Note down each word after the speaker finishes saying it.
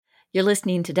You're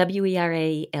listening to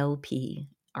WERA LP,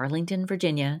 Arlington,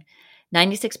 Virginia,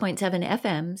 96.7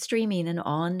 FM, streaming and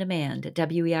on demand at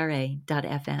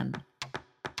WERA.FM.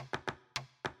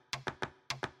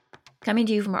 Coming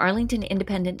to you from Arlington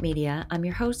Independent Media, I'm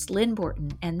your host, Lynn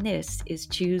Borton, and this is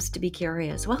Choose to Be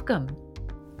Curious. Welcome.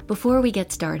 Before we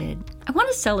get started, I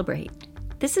want to celebrate.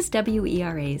 This is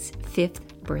WERA's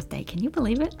 5th birthday. Can you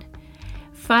believe it?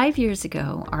 5 years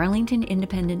ago, Arlington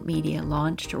Independent Media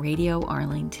launched Radio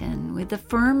Arlington with the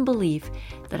firm belief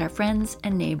that our friends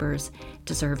and neighbors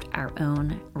deserved our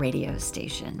own radio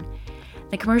station.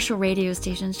 The commercial radio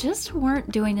stations just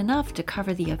weren't doing enough to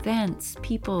cover the events,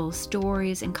 people,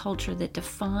 stories, and culture that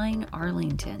define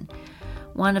Arlington,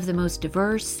 one of the most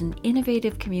diverse and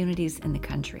innovative communities in the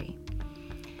country.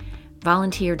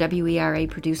 Volunteer WERA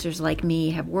producers like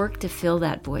me have worked to fill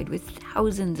that void with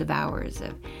thousands of hours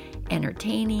of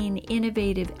entertaining,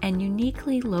 innovative, and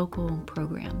uniquely local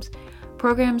programs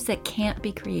that can't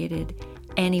be created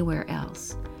anywhere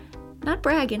else. Not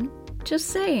bragging,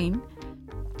 just saying.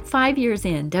 5 years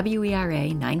in, WERA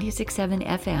 96.7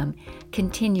 FM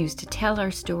continues to tell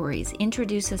our stories,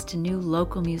 introduce us to new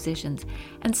local musicians,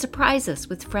 and surprise us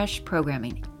with fresh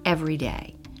programming every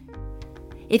day.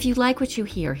 If you like what you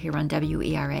hear here on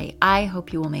WERA, I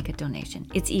hope you will make a donation.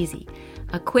 It's easy.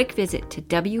 A quick visit to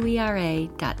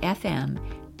WERA.FM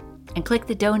and click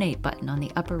the donate button on the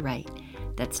upper right.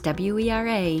 That's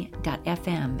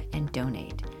WERA.FM and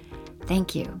donate.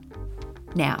 Thank you.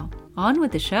 Now, on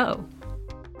with the show.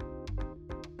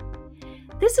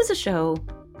 This is a show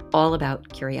all about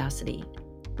curiosity.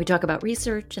 We talk about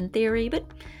research and theory, but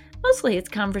mostly it's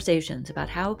conversations about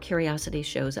how curiosity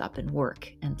shows up in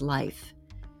work and life.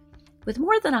 With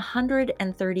more than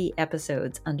 130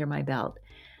 episodes under my belt,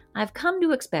 I've come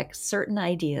to expect certain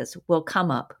ideas will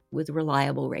come up with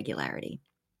reliable regularity.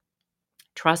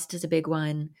 Trust is a big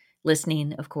one,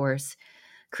 listening, of course.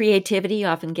 Creativity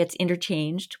often gets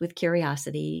interchanged with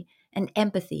curiosity, and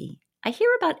empathy. I hear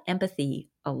about empathy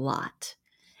a lot,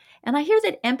 and I hear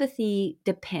that empathy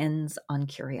depends on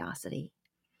curiosity.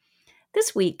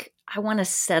 This week, I want to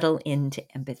settle into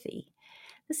empathy.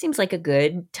 This seems like a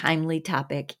good, timely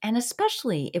topic, and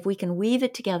especially if we can weave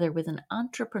it together with an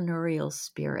entrepreneurial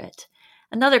spirit,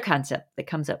 another concept that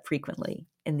comes up frequently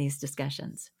in these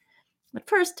discussions. But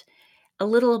first, a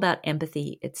little about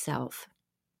empathy itself.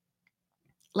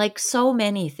 Like so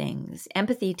many things,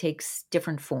 empathy takes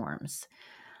different forms.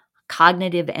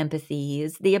 Cognitive empathy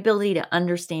is the ability to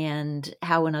understand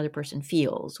how another person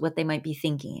feels, what they might be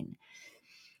thinking.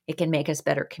 It can make us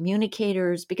better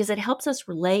communicators because it helps us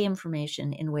relay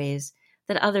information in ways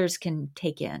that others can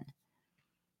take in.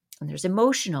 And there's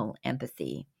emotional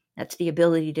empathy. That's the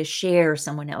ability to share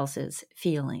someone else's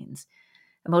feelings.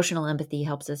 Emotional empathy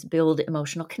helps us build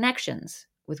emotional connections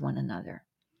with one another.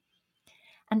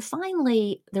 And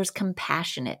finally, there's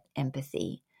compassionate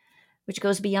empathy, which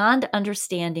goes beyond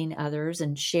understanding others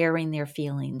and sharing their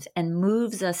feelings and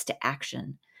moves us to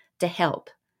action, to help,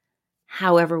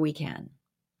 however we can.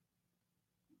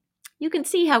 You can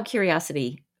see how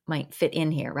curiosity might fit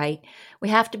in here, right? We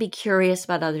have to be curious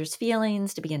about others'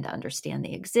 feelings to begin to understand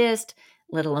they exist,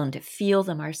 let alone to feel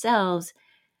them ourselves,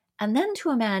 and then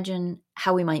to imagine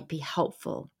how we might be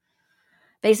helpful.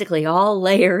 Basically, all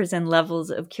layers and levels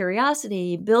of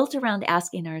curiosity built around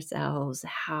asking ourselves,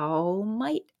 how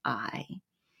might I?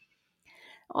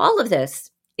 All of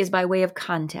this is by way of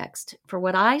context for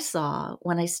what I saw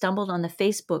when I stumbled on the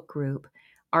Facebook group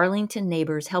Arlington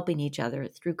Neighbors Helping Each Other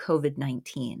Through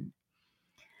COVID-19.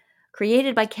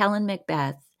 Created by Kellen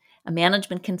Macbeth, a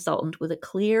management consultant with a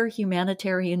clear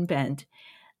humanitarian bent,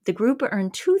 the group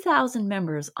earned 2,000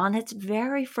 members on its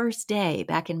very first day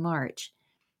back in March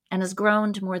and has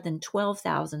grown to more than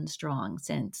 12,000 strong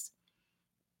since.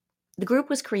 The group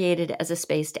was created as a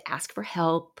space to ask for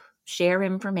help, share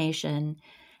information,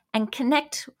 and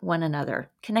connect one another,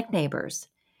 connect neighbors.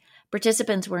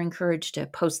 Participants were encouraged to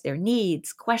post their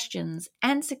needs, questions,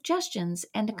 and suggestions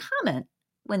and to comment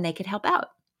when they could help out.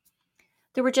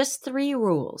 There were just 3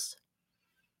 rules.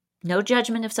 No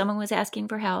judgment if someone was asking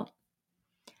for help.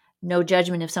 No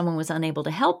judgment if someone was unable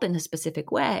to help in a specific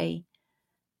way.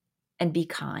 And be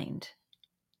kind.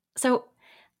 So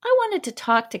I wanted to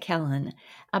talk to Kellen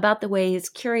about the ways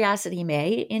curiosity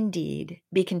may indeed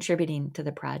be contributing to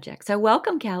the project. So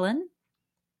welcome, Kellen.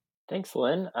 Thanks,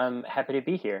 Lynn. I'm happy to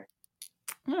be here.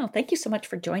 Oh, thank you so much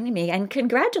for joining me, and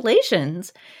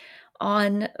congratulations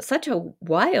on such a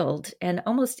wild and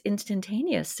almost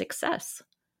instantaneous success.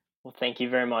 Well, thank you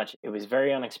very much. It was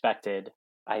very unexpected.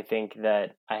 I think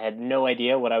that I had no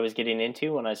idea what I was getting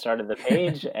into when I started the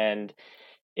page, and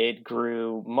it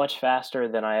grew much faster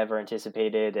than I ever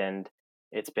anticipated. And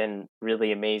it's been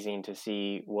really amazing to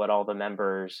see what all the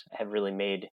members have really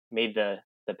made the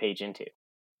page into.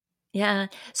 Yeah.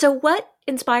 So what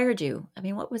inspired you? I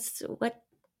mean,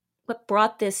 what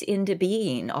brought this into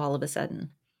being all of a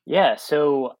sudden? Yeah,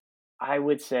 so I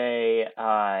would say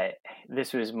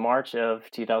this was March of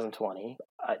 2020.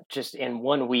 Just in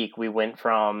 1 week, we went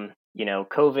from,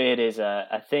 COVID is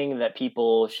a thing that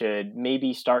people should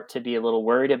maybe start to be a little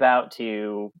worried about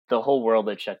to the whole world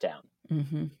had shut down.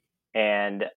 Hmm.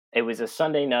 And it was a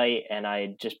Sunday night, and I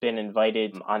had just been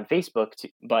invited on Facebook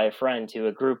by a friend to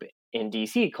a group in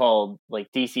DC called like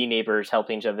DC Neighbors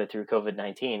Helping Each Other Through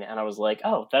COVID-19. And I was like,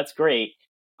 oh, that's great.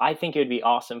 I think it would be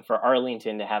awesome for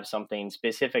Arlington to have something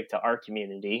specific to our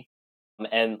community.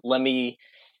 And let me,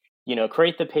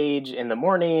 create the page in the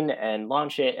morning and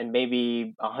launch it, and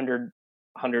maybe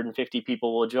 150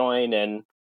 people will join, and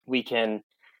we can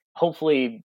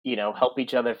hopefully, help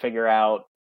each other figure out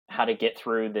how to get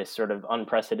through this sort of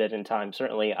unprecedented time.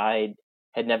 Certainly, I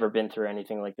had never been through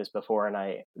anything like this before,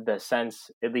 and the sense,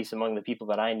 at least among the people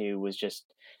that I knew, was just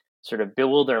sort of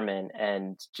bewilderment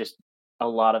and just a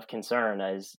lot of concern.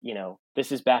 As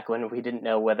this is back when we didn't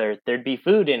know whether there'd be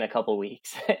food in a couple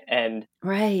weeks, and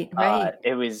Right, right.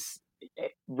 it was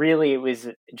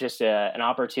just an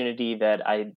opportunity that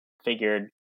I figured,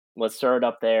 let's throw it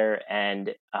up there,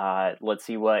 and let's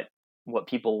see what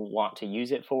people want to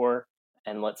use it for,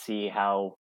 and let's see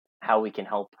how we can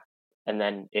help. And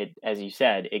then it, as you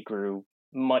said, it grew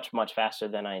much faster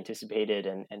than I anticipated,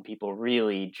 and people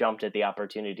really jumped at the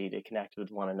opportunity to connect with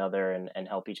one another and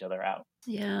help each other out.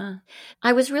 Yeah.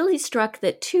 I was really struck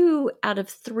that 2 out of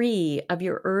 3 of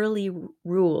your early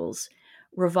rules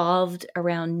revolved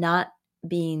around not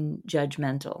being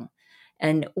judgmental.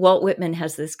 And Walt Whitman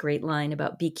has this great line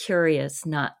about be curious,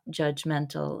 not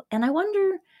judgmental. And I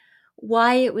wonder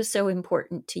why it was so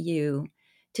important to you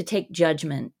to take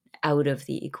judgment out of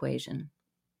the equation.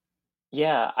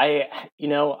 Yeah,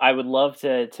 I would love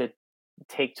to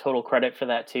take total credit for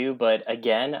that too, but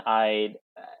again, I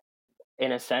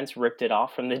in a sense ripped it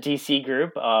off from the DC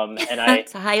group, and I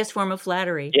It's the highest form of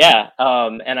flattery. yeah,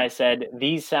 and I said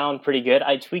these sound pretty good.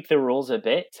 I tweaked the rules a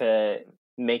bit to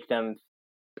make them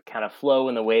kind of flow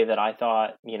in the way that I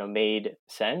thought, made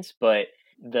sense. But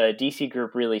the DC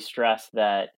group really stressed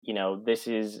that,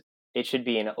 it should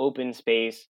be an open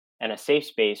space and a safe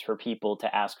space for people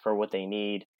to ask for what they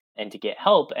need and to get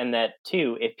help. And that,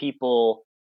 too, if people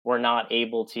were not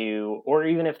able to, or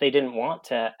even if they didn't want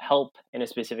to help in a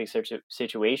specific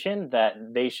situation, that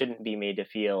they shouldn't be made to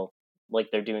feel like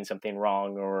they're doing something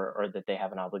wrong, or that they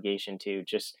have an obligation to.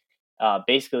 Just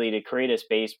basically to create a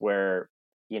space where,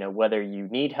 whether you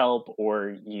need help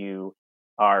or you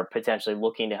are potentially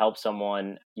looking to help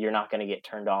someone, you're not going to get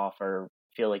turned off or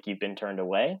feel like you've been turned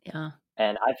away. Yeah.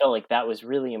 And I felt like that was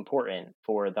really important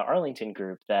for the Arlington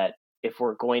group, that if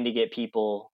we're going to get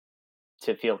people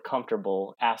to feel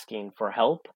comfortable asking for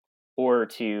help, or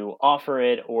to offer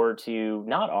it or to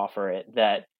not offer it,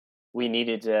 that we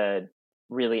needed to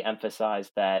really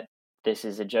emphasize that this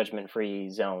is a judgment free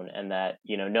zone, and that,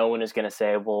 no one is going to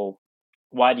say, well,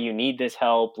 why do you need this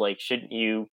help? Like, shouldn't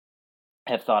you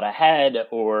have thought ahead?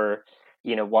 Or,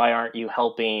 why aren't you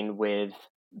helping with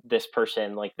this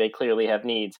person? Like, they clearly have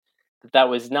needs. That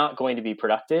was not going to be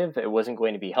productive. It wasn't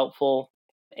going to be helpful.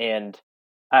 And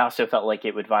I also felt like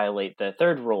it would violate the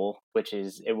third rule, which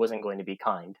is it wasn't going to be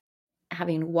kind.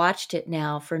 Having watched it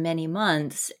now for many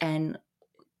months, and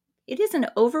it is an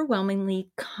overwhelmingly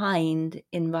kind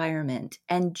environment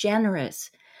and generous.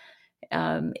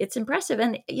 It's impressive.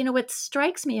 And, what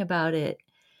strikes me about it,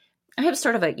 I have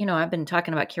sort of I've been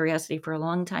talking about curiosity for a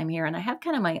long time here, and I have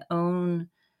kind of my own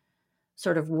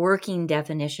sort of working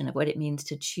definition of what it means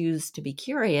to choose to be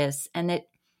curious, and that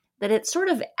it's sort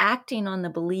of acting on the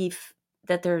belief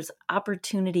that there's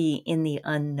opportunity in the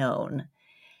unknown.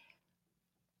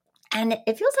 And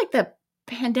it feels like the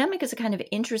pandemic is a kind of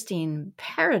interesting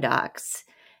paradox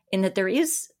in that there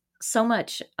is so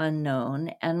much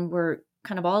unknown, and we're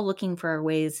kind of all looking for our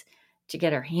ways to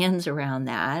get our hands around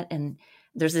that. And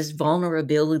there's this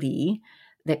vulnerability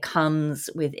that comes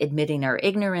with admitting our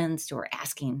ignorance or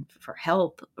asking for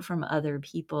help from other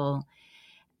people.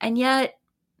 And yet,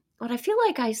 what I feel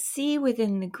like I see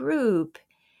within the group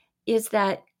is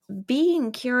that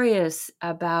being curious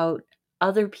about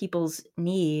other people's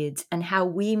needs and how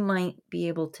we might be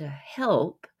able to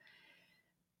help,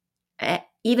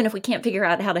 even if we can't figure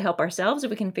out how to help ourselves, if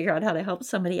we can figure out how to help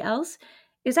somebody else,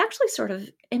 is actually sort of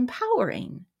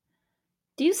empowering.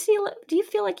 Do you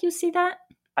feel like you see that?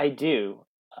 I do.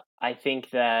 I think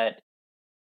that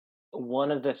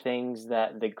one of the things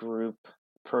that the group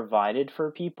provided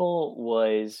for people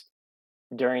was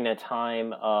during a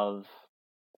time of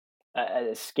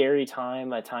a scary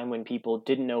time, a time when people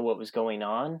didn't know what was going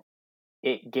on,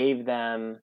 it gave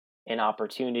them an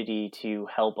opportunity to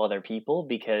help other people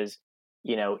because,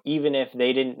 even if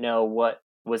they didn't know what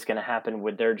was going to happen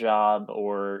with their job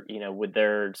or, with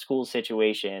their school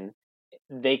situation,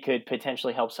 they could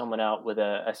potentially help someone out with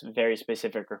a very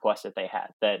specific request that they had,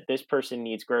 that this person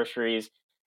needs groceries.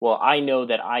 Well, I know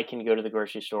that I can go to the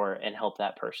grocery store and help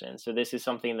that person. So this is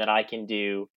something that I can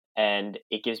do, and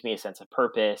it gives me a sense of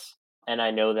purpose. And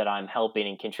I know that I'm helping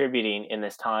and contributing in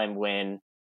this time when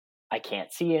I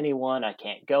can't see anyone, I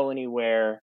can't go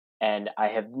anywhere, and I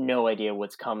have no idea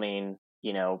what's coming,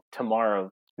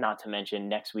 tomorrow, not to mention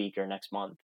next week or next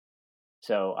month.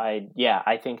 So I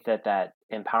think that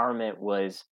empowerment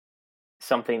was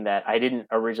something that I didn't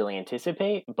originally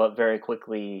anticipate, but very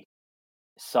quickly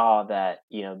saw that,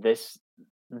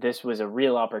 this was a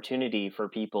real opportunity for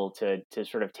people to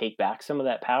sort of take back some of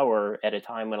that power at a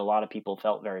time when a lot of people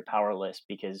felt very powerless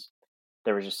because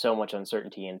there was just so much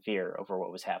uncertainty and fear over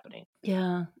what was happening.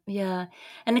 Yeah, yeah.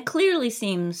 And it clearly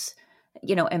seems,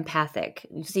 empathic.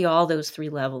 You see all those three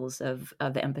levels of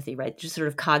empathy, right? Just sort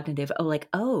of cognitive,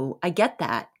 oh, I get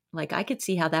that. Like I could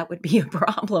see how that would be a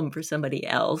problem for somebody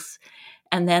else.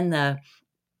 And then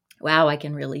wow, I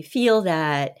can really feel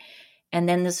that. And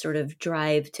then the sort of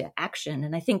drive to action.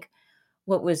 And I think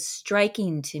what was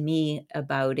striking to me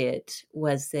about it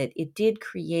was that it did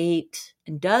create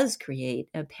and does create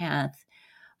a path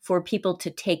for people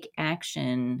to take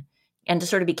action and to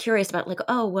sort of be curious about, like,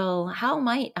 oh, well, how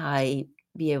might I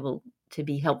be able to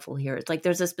be helpful here? It's like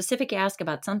there's a specific ask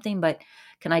about something, but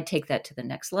can I take that to the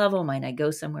next level? Might I go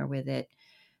somewhere with it?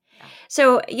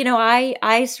 So,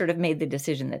 I sort of made the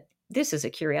decision that this is a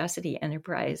curiosity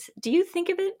enterprise. Do you think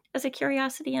of it as a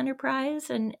curiosity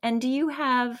enterprise? And do you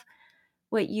have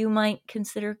what you might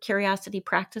consider curiosity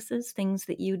practices, things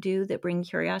that you do that bring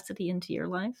curiosity into your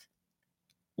life?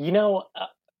 You know,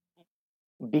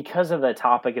 because of the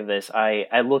topic of this,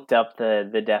 I looked up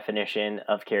the definition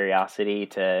of curiosity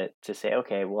to say,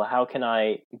 okay, well, how can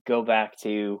I go back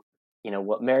to,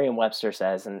 what Merriam-Webster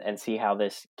says and see how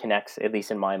this connects, at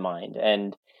least in my mind.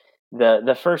 And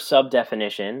the first sub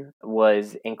definition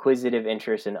was inquisitive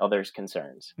interest in others'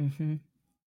 concerns. Mm-hmm.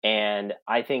 And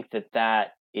I think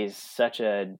that is such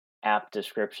a apt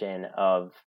description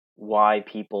of why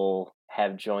people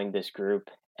have joined this group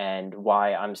and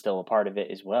why I'm still a part of it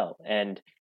as well. And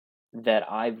that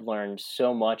I've learned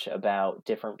so much about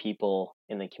different people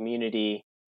in the community.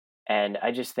 And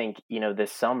I just think,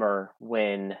 this summer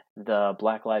when the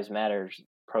Black Lives Matter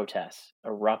protests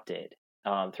erupted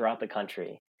throughout the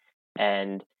country,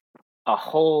 and a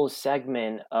whole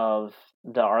segment of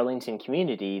the Arlington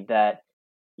community that,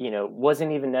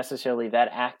 wasn't even necessarily that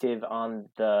active on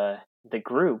the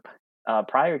group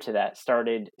prior to that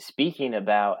started speaking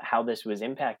about how this was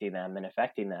impacting them and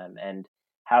affecting them and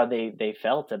how they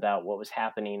felt about what was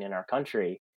happening in our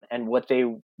country and what they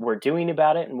were doing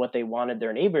about it and what they wanted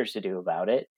their neighbors to do about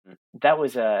it. That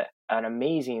was an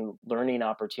amazing learning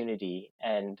opportunity,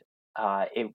 and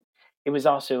it was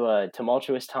also a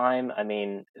tumultuous time. I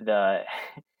mean, the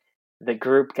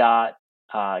group got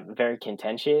very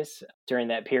contentious during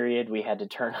that period. We had to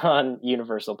turn on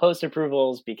universal post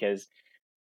approvals because,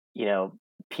 you know,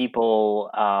 people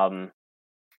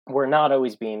were not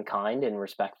always being kind and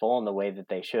respectful in the way that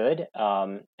they should.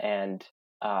 And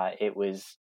it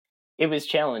was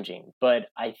challenging. But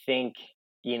I think,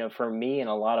 for me and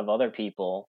a lot of other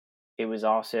people, it was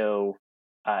also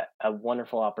a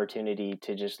wonderful opportunity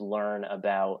to just learn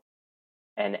about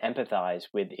and empathize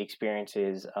with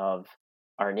experiences of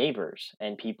our neighbors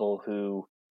and people who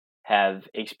have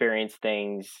experienced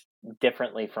things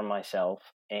differently from myself,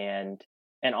 and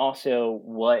also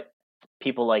what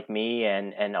people like me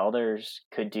and others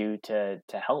could do to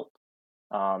help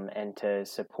and to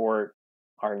support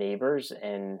our neighbors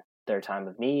in their time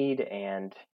of need,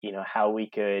 and how we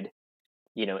could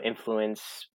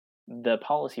influence the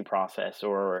policy process,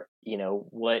 or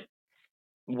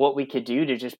what we could do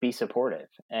to just be supportive.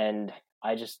 And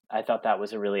I thought that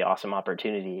was a really awesome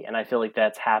opportunity, and I feel like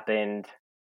that's happened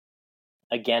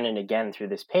again and again through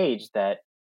this page, that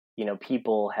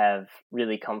people have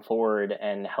really come forward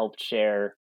and helped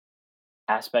share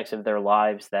aspects of their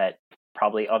lives that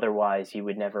probably otherwise you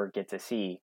would never get to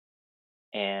see.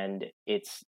 And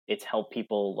it's helped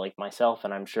people like myself,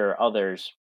 and I'm sure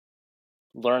others,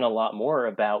 learn a lot more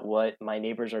about what my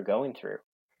neighbors are going through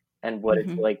and what it's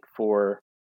Mm-hmm. like for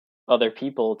other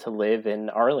people to live in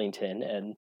Arlington,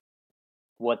 and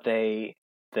what the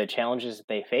challenges that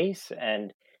they face,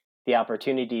 and the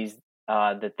opportunities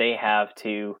that they have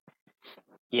to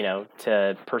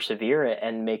to persevere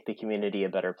and make the community a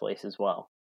better place as well.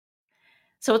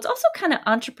 So it's also kind of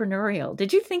entrepreneurial.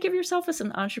 Did you think of yourself as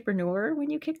an entrepreneur when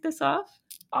you kicked this off?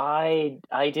 I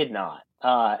did not.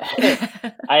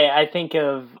 I think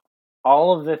of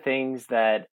all of the things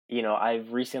that,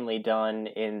 I've recently done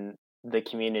in the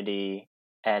community,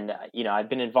 and, I've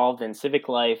been involved in civic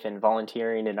life and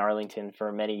volunteering in Arlington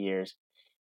for many years.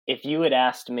 If you had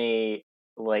asked me,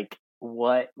 like,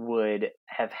 what would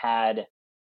have had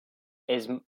is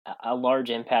a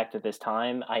large impact at this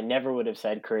time, I never would have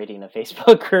said creating a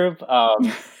Facebook group.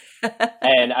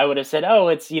 And I would have said, "Oh,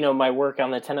 it's, my work on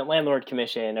the tenant landlord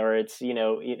commission, or it's,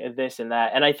 this and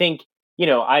that." And I think,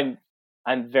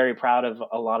 I'm very proud of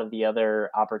a lot of the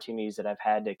other opportunities that I've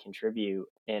had to contribute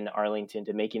in Arlington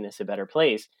to making this a better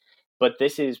place. But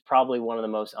this is probably one of the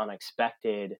most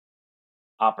unexpected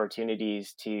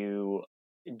opportunities to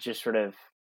just sort of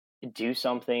do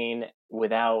something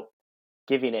without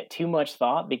giving it too much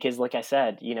thought, because like I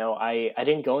said, I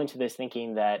didn't go into this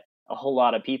thinking that a whole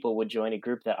lot of people would join a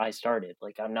group that I started.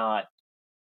 Like I'm not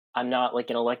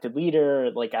like an elected leader.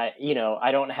 Like I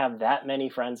don't have that many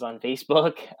friends on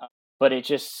Facebook, but it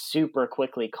just super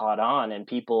quickly caught on and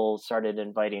people started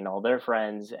inviting all their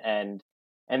friends, and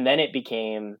then it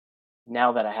became,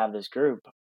 now that I have this group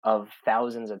of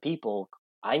thousands of people,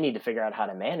 I need to figure out how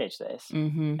to manage this.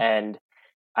 Mm-hmm. And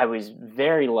I was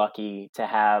very lucky to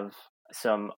have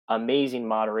some amazing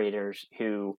moderators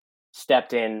who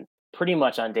stepped in pretty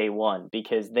much on day one,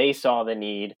 because they saw the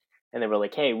need and they were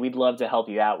like, "Hey, we'd love to help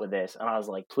you out with this." And I was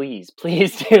like, "Please,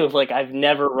 please do." Like, I've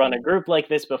never run a group like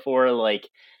this before. Like,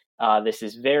 this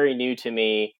is very new to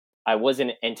me. I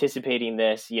wasn't anticipating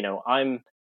this. I'm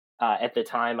at the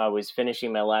time I was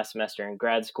finishing my last semester in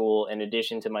grad school in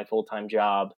addition to my full-time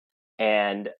job,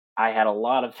 and I had a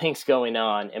lot of things going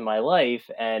on in my life,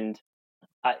 and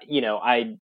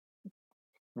I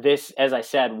this, as I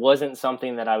said, wasn't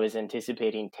something that I was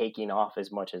anticipating taking off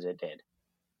as much as it did.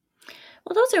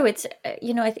 Well, also it's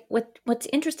I think what's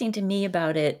interesting to me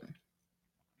about it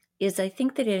is I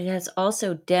think that it has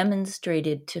also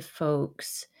demonstrated to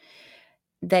folks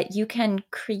that you can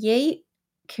create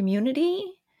community,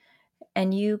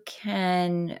 and you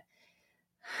can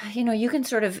you can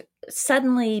sort of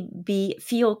suddenly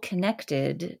feel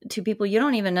connected to people you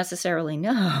don't even necessarily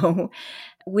know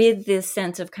with this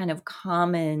sense of kind of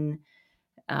common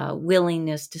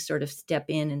willingness to sort of step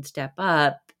in and step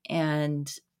up.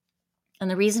 And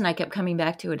the reason I kept coming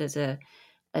back to it as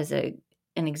an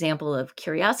example of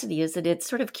curiosity is that it's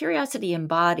sort of curiosity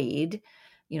embodied,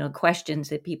 questions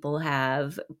that people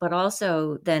have, but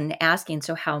also then asking,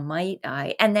 so how might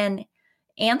I? And then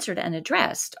answered and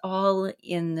addressed, all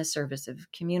in the service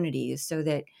of communities, so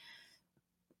that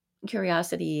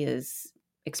curiosity is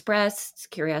expressed,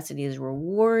 curiosity is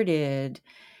rewarded,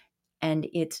 and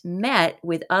it's met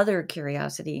with other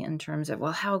curiosity in terms of,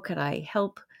 well, how could I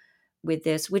help with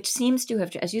this, which seems to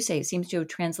have, as you say, seems to have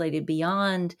translated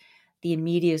beyond the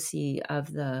immediacy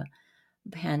of the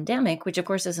pandemic, which of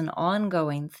course is an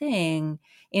ongoing thing,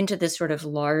 into this sort of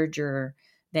larger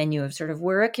venue of sort of,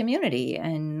 we're a community,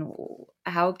 and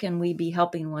how can we be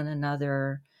helping one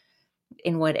another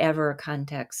in whatever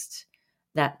context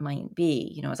that might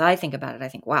be. As I think about it, I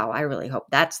think, wow, I really hope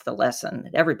that's the lesson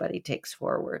that everybody takes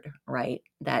forward, right?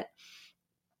 That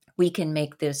we can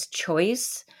make this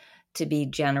choice to be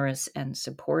generous and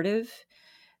supportive,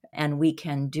 and we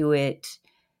can do it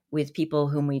with people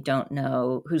whom we don't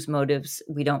know, whose motives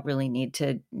we don't really need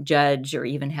to judge or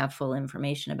even have full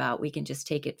information about. We can just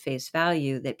take at face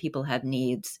value that people have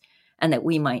needs and that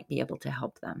we might be able to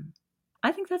help them.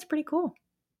 I think that's pretty cool.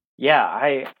 Yeah,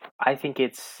 I think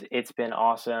it's been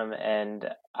awesome, and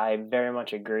I very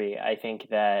much agree. I think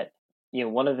that,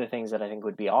 one of the things that I think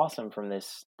would be awesome from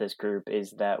this group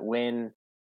is that when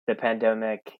the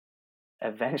pandemic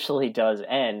eventually does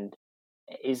end,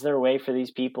 is there a way for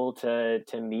these people to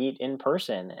meet in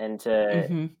person and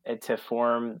Mm-hmm. to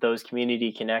form those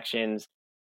community connections,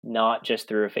 not just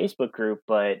through a Facebook group,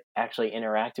 but actually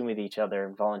interacting with each other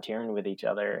and volunteering with each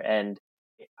other. And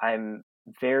I'm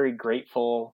very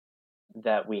grateful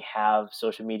that we have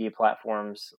social media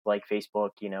platforms like Facebook.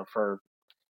 For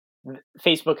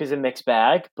Facebook is a mixed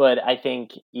bag, but I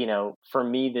think, for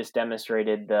me, this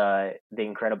demonstrated the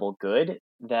incredible good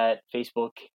that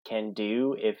Facebook can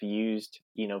do if used,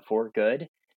 for good.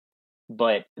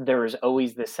 But there's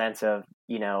always this sense of,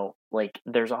 like,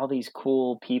 there's all these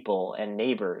cool people and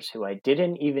neighbors who I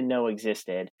didn't even know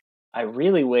existed. I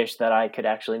really wish that I could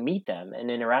actually meet them and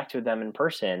interact with them in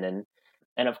person.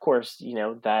 And of course,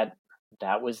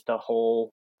 that was the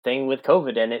whole thing with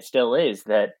COVID, and it still is,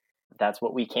 that's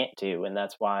what we can't do. And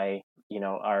that's why,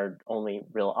 our only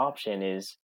real option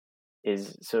is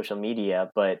social media.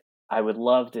 But I would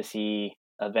love to see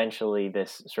eventually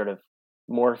this sort of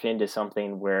morph into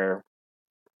something where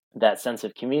that sense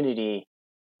of community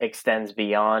extends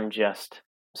beyond just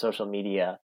social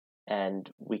media, and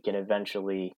we can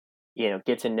eventually,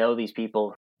 get to know these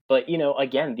people. But,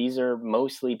 again, these are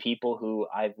mostly people who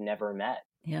I've never met.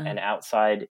 Yeah. And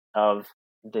outside of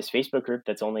this Facebook group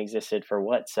that's only existed for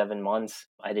 7 months,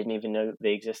 I didn't even know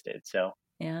they existed. So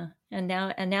yeah, and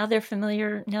now they're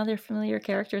familiar. Now they're familiar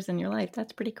characters in your life.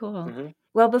 That's pretty cool. Mm-hmm.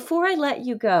 Well, before I let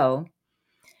you go,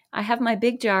 I have my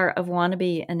big jar of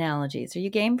wannabe analogies. Are you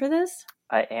game for this?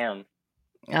 I am.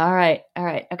 All right.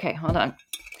 Okay, hold on.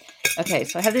 Okay,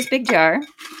 so I have this big jar,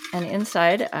 and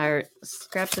inside are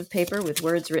scraps of paper with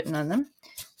words written on them.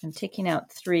 I'm taking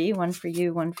out 3, one for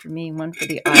you, one for me, one for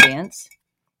the audience.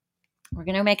 We're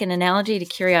going to make an analogy to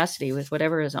curiosity with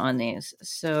whatever is on these.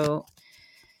 So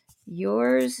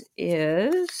yours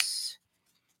is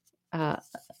a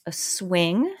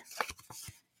swing.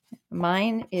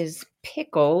 Mine is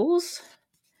pickles.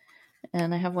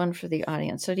 And I have one for the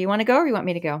audience. So do you want to go or you want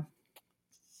me to go?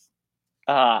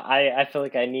 I feel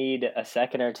like I need a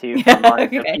second or two for mine.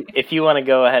 Okay. If you want to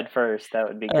go ahead first, that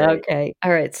would be great. Okay.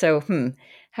 All right. So,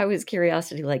 how is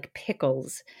curiosity like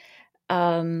pickles?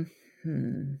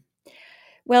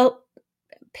 Well,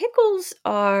 pickles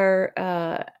are,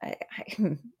 I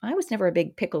was never a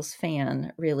big pickles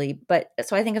fan, really, but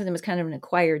so I think of them as kind of an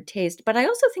acquired taste. But I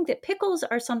also think that pickles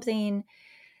are something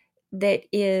that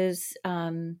is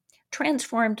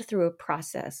transformed through a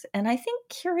process. And I think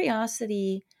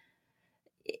curiosity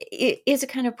is a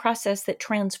kind of process that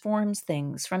transforms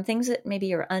things from things that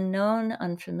maybe are unknown,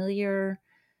 unfamiliar,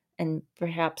 and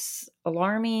perhaps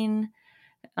alarming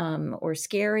or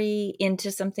scary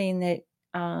into something that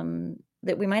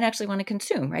that we might actually want to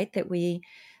consume, right?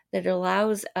 That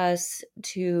allows us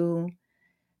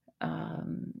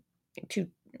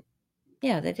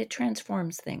that it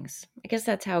transforms things. I guess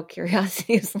that's how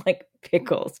curiosity is like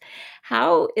pickles.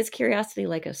 How is curiosity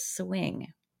like a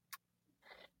swing?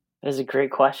 That is a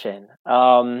great question.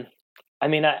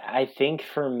 I think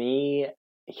for me,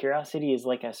 curiosity is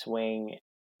like a swing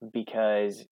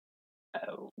because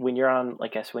when you're on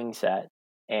like a swing set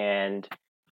and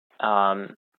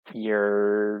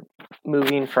you're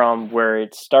moving from where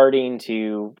it's starting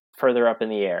to further up in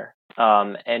the air,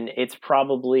 and it's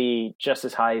probably just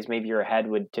as high as maybe your head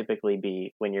would typically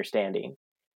be when you're standing,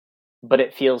 but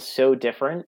it feels so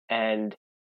different. And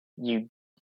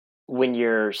when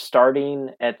you're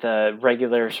starting at the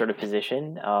regular sort of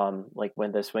position, like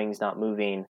when the swing's not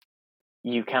moving,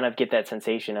 you kind of get that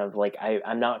sensation of like,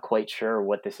 I'm not quite sure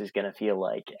what this is going to feel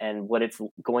like and what it's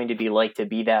going to be like to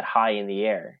be that high in the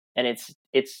air. And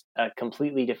it's a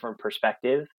completely different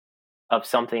perspective of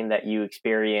something that you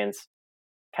experience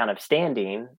kind of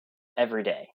standing every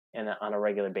day and on a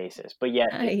regular basis. But yet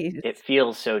it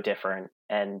feels so different,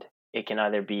 and it can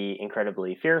either be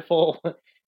incredibly fearful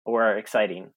or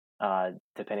exciting,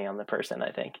 depending on the person,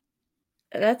 I think.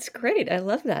 That's great. I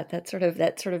love that. That sort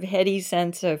of heady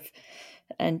sense of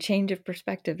and change of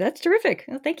perspective. That's terrific.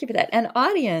 Well, thank you for that. And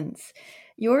audience,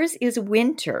 yours is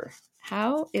winter.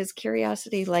 How is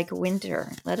curiosity like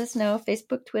winter? Let us know.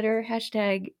 Facebook, Twitter,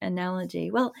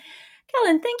 #analogy. Well,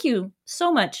 Kellen, thank you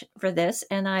so much for this.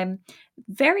 And I'm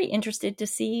very interested to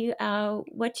see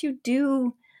what you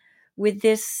do with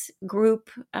this group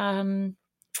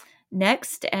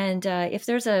next. And if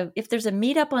there's a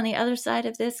meetup on the other side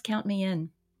of this, count me in.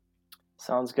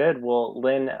 Sounds good. Well,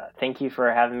 Lynn, thank you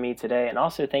for having me today. And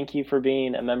also thank you for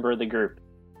being a member of the group.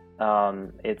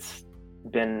 It's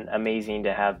been amazing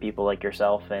to have people like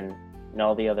yourself and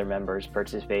all the other members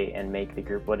participate and make the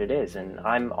group what it is. And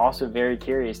I'm also very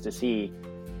curious to see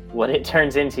what it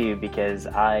turns into, because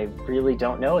I really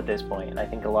don't know at this point. And I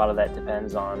think a lot of that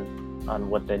depends on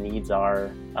what the needs are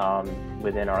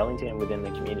within Arlington and within the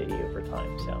community over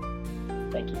time. So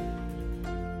thank you.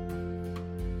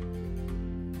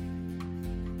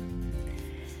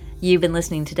 You've been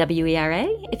listening to WERA.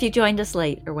 If you joined us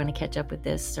late or want to catch up with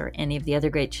this or any of the other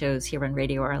great shows here on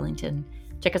Radio Arlington,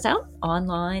 check us out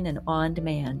online and on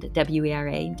demand at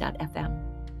WERA.fm.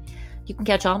 You can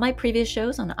catch all my previous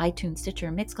shows on iTunes,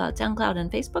 Stitcher, Mixcloud, SoundCloud,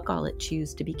 and Facebook, all at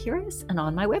Choose to Be Curious, and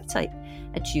on my website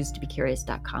at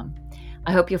choosetobecurious.com.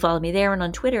 I hope you'll follow me there and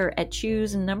on Twitter at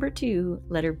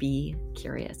choose2B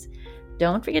curious.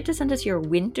 Don't forget to send us your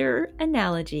winter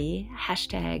analogy,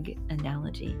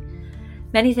 #analogy.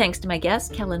 Many thanks to my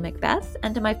guest, Kellen Macbeth,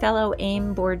 and to my fellow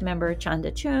AIM board member,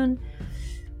 Chanda Chun,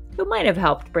 who might have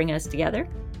helped bring us together.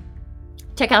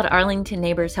 Check out Arlington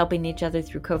Neighbors Helping Each Other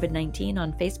Through COVID-19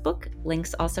 on Facebook.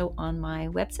 Links also on my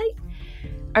website.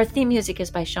 Our theme music is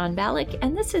by Sean Ballack,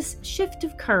 and this is Shift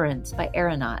of Currents by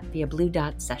Aeronaut via Blue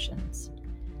Dot Sessions.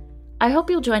 I hope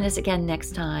you'll join us again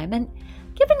next time. And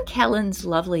given Kellen's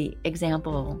lovely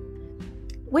example,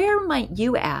 where might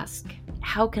you ask,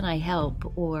 how can I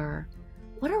help? Or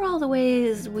what are all the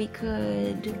ways we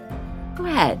could? Go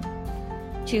ahead.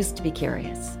 Choose to be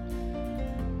curious.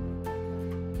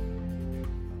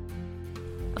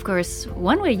 Of course,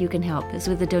 one way you can help is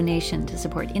with a donation to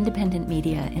support independent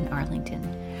media in Arlington.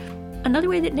 Another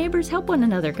way that neighbors help one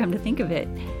another, come to think of it.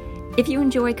 If you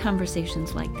enjoy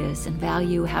conversations like this and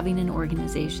value having an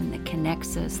organization that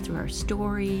connects us through our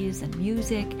stories and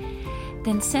music,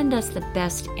 then send us the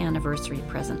best anniversary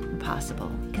present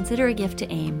possible. Consider a gift to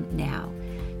AIM now.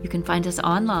 You can find us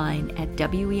online at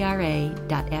wera.fm.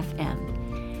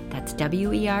 That's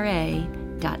wera.fm.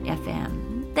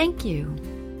 Thank you.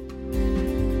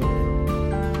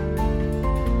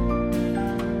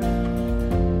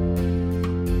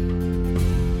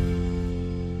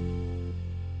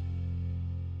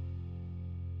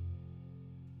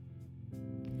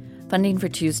 Funding for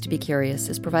Choose to Be Curious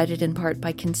is provided in part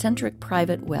by Concentric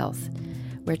Private Wealth,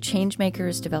 where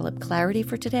changemakers develop clarity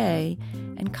for today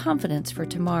and confidence for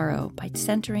tomorrow by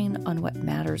centering on what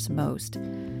matters most,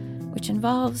 which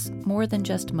involves more than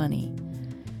just money.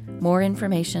 More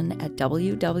information at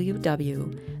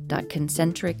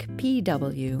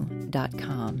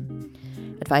www.concentricpw.com.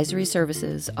 Advisory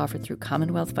services offered through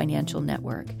Commonwealth Financial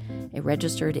Network, a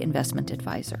registered investment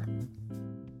advisor.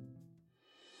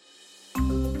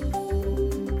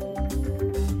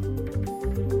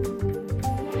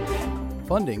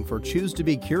 Funding for Choose to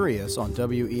Be Curious on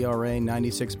WERA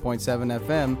 96.7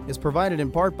 FM is provided in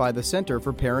part by the Center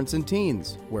for Parents and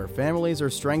Teens, where families are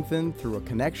strengthened through a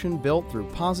connection built through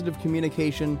positive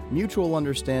communication, mutual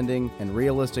understanding, and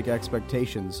realistic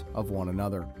expectations of one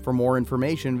another. For more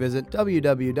information, visit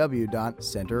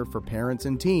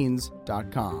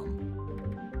www.centerforparentsandteens.com.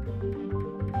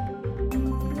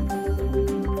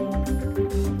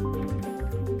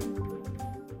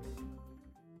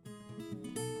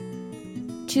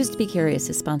 Choose to Be Curious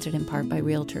is sponsored in part by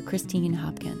Realtor Christine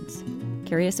Hopkins.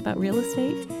 Curious about real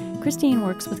estate? Christine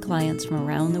works with clients from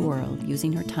around the world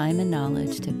using her time and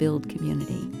knowledge to build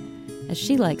community. As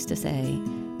she likes to say,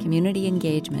 community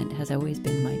engagement has always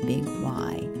been my big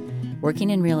why.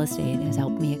 Working in real estate has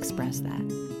helped me express that.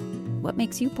 What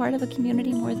makes you part of a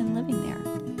community more than living there?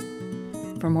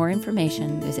 For more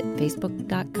information, visit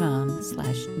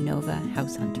facebook.com/Nova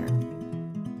House Hunter.